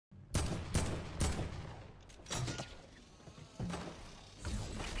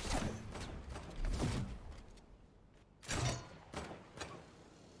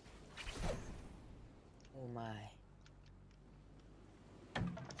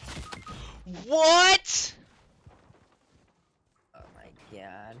What? Oh my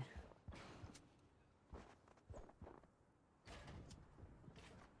god.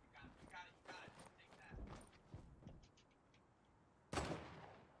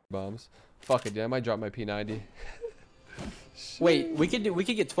 Bombs. Fuck it, dude. I might drop my P90. Wait, we could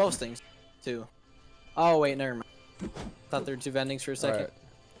get 12 stings too. Oh wait, never mind. Thought there were 2 vendings for a second. Right.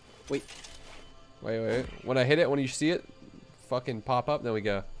 Wait. Wait. When I hit it, when you see it, fucking pop up, then we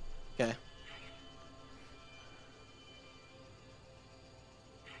go. Okay.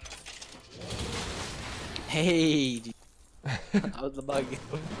 Hey. That was the bug.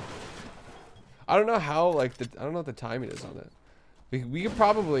 I don't know how, like, I don't know what the timing is on it. We could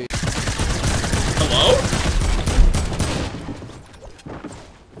probably. Hello?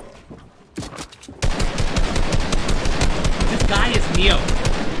 This guy is Neo.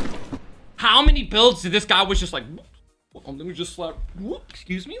 How many builds did this guy was just like? Let me just slap.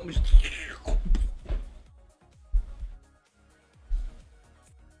 Excuse me. Let me just.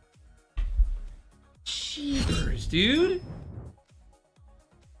 Cheaters, dude.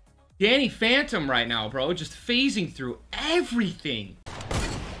 Danny Phantom right now, bro, just phasing through everything.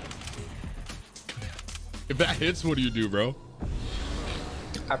 If that hits, what do you do, bro?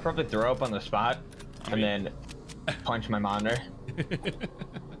 I probably throw up on the spot and then punch my monitor. In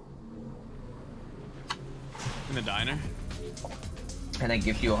the diner? And then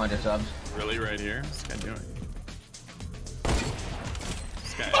give you 100 subs. Really, right here? What's this guy doing?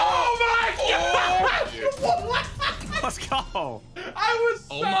 This guy. Oh my god! Let's go! I was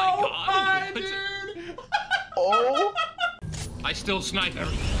so my God. high, dude! Oh! I still snipe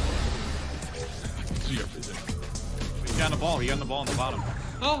everything. See everything. He got on the ball. He got on the ball on the bottom.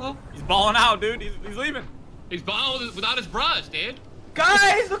 Oh, He's balling out, dude. He's leaving. he's balling without his brush, dude.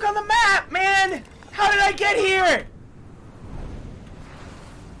 Guys, look on the map, man! How did I get here?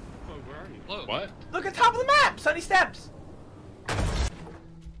 Oh, where are you? Look. What? Look at the top of the map, Sunny Steps.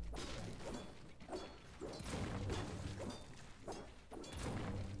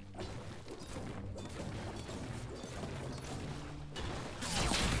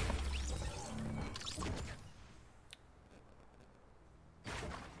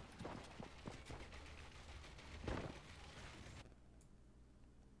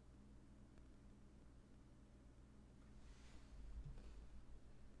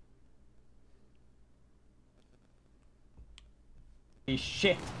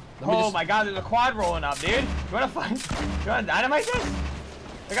 Shit. Oh my god, there's a quad rolling up, dude. You wanna find? You wanna dynamite this?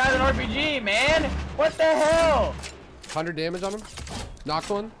 The guy's an RPG, man. What the hell? 100 damage on him. Knocked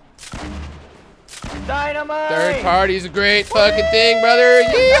one. Dynamite! Third party's a great fucking thing, brother.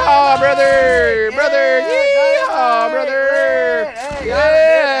 Yeehaw, brother! Brother! Yeehaw, brother!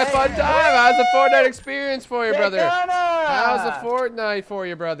 Yeah, fun time. How's the Fortnite experience for you, brother? How's the Fortnite for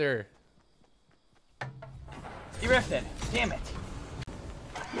you, brother? You riffed it. Damn it.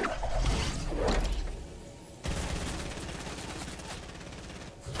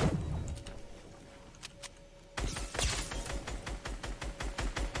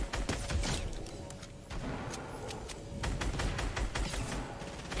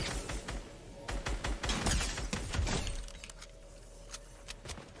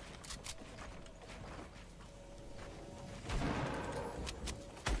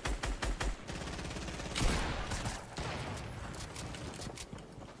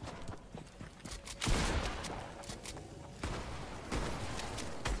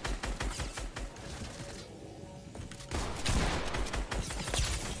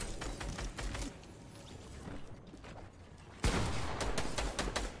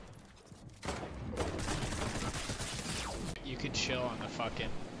 You could chill on the fucking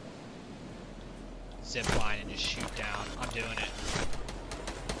zip line and just shoot down. I'm doing it.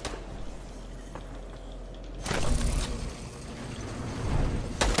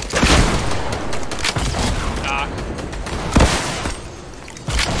 Knock.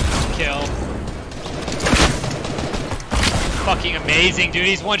 Kill. Fucking amazing, dude.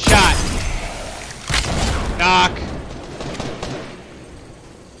 He's one shot. Knock.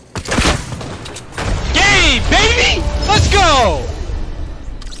 Game, baby! Let's go!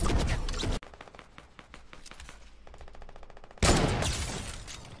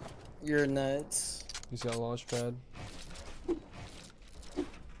 You're nuts. He's got a launch pad.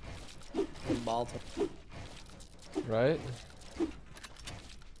 Balto. Right?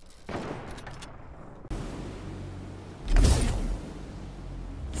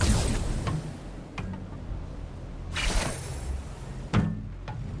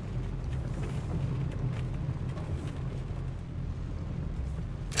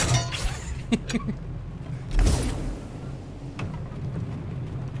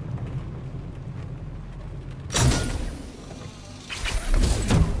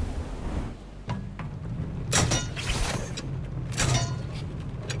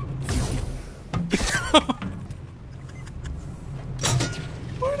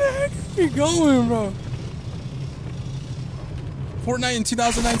 Where you going, bro? Fortnite in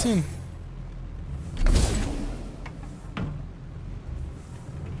 2019.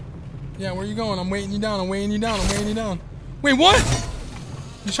 Yeah, where you going? I'm waiting you down. I'm waiting you down. I'm waiting you down. Wait, what?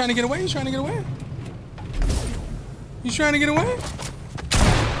 You trying to get away? You trying to get away? You trying to get away?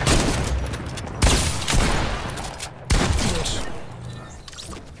 You wish.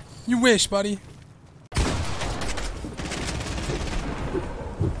 You wish, buddy.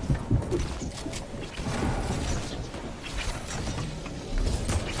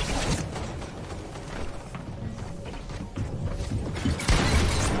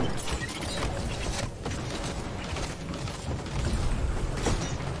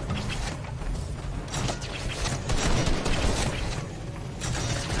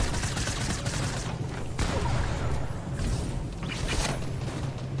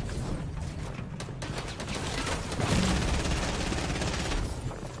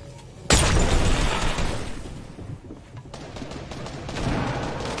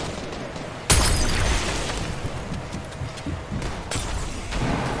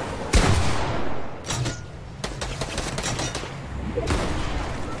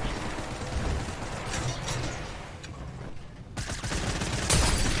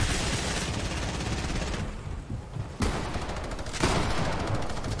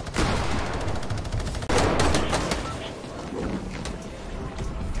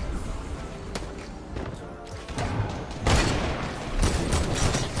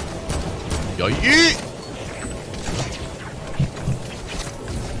 Yo, yeet!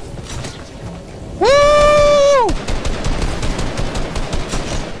 Woo!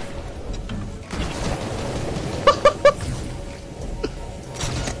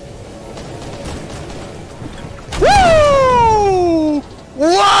 Woo!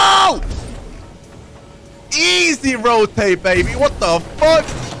 Wow! Easy rotate, baby. What the fuck?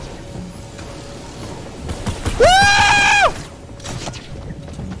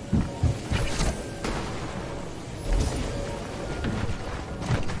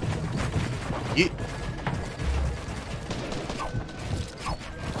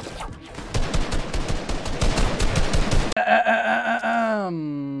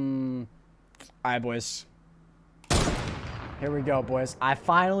 Alright, boys. Here we go, boys. I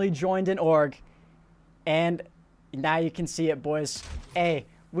finally joined an org. And now you can see it, boys. Hey,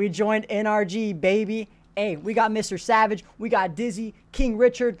 we joined NRG, baby. Hey, we got Mr. Savage. We got Dizzy, King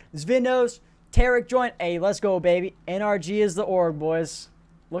Richard, Zvinos, Tarek joined. Hey, let's go, baby. NRG is the org, boys.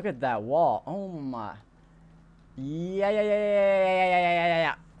 Look at that wall. Oh, my. Yeah.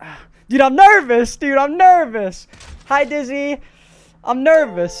 Dude, I'm nervous, dude. I'm nervous. Hi, Dizzy. I'm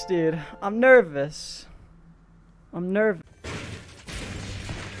nervous, dude. I'm nervous. I'm nervous.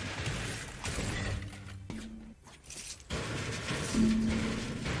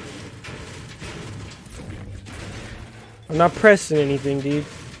 I'm not pressing anything, dude.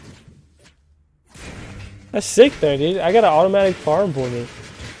 That's sick, though, dude. I got an automatic farm for me.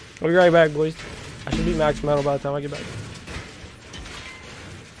 I'll be right back, boys. I should be max metal by the time I get back.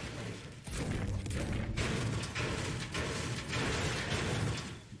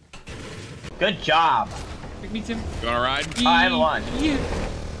 Good job. Pick me, Tim. You want to ride? I have lunch. Yeah.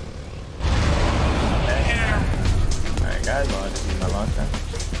 Okay. Alright, guys, well, this is my lunch then.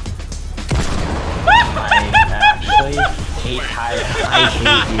 I actually hate Tyler.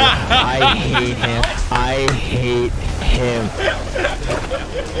 I hate him. I hate him.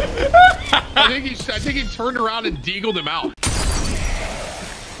 I think he turned around and deagled him out.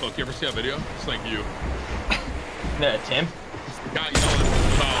 Look, you ever see that video? It's like you. Tim? Got yelling.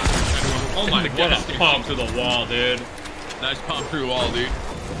 Oh my god, what a pump to the wall, dude. Nice pump through the wall, dude.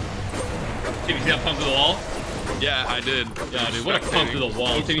 Did you see that pump to the wall? Yeah, I did. Yeah, dude, what a pump to the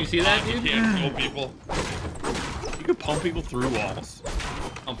wall. Did you see that, dude? You can't kill people. You can pump people through walls.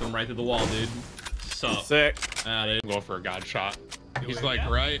 Pump them right through the wall, dude. Sup? Sick. Ah, dude. I'm going for a god shot. He's like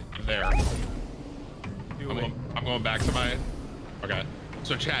right there. I'm going back to my... Okay.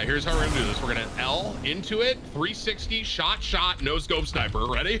 So chat, here's how we're gonna do this. We're gonna L into it, 360, shot, no scope sniper.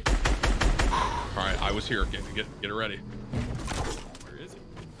 Ready? All right, I was here. Get it ready. Where is it?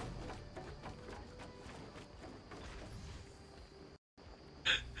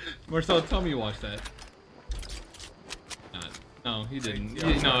 Marcel, tell me you watched that. No, he didn't.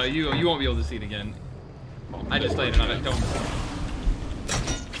 No, you won't be able to see it again. I just laid it on it. Don't.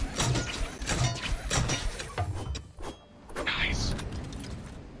 Guys,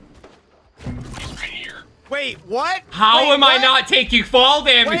 he's right here. Wait, what? How Wait, am I not taking fall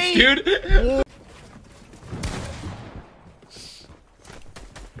damage, dude? Be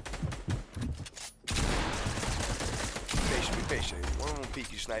patient.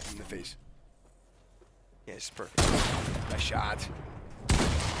 peek, you snipe him in the face. Yes, perfect. Nice shot.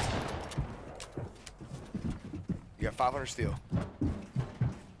 You got 500 steel.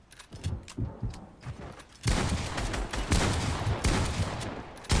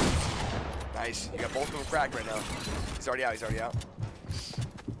 Nice. You got both of them cracked right now. He's already out. He's already out.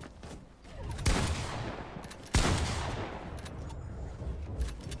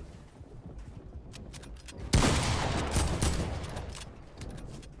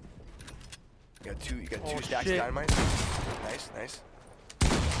 You got two stacks of dynamite. Nice, nice. The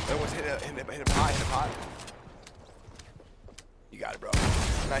other one's hit a pot. You got it, bro.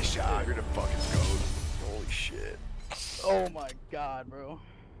 Nice job. You're the fucking goat. Holy shit. Oh my god, bro.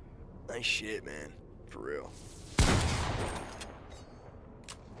 Nice shit, man. For real.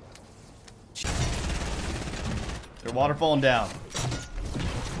 They're water falling down.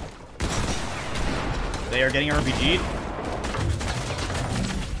 They are getting RPG'd.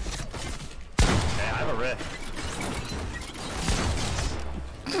 Okay, I have a rift.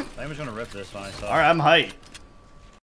 I think I'm just gonna rip this one. Alright, I'm hyped.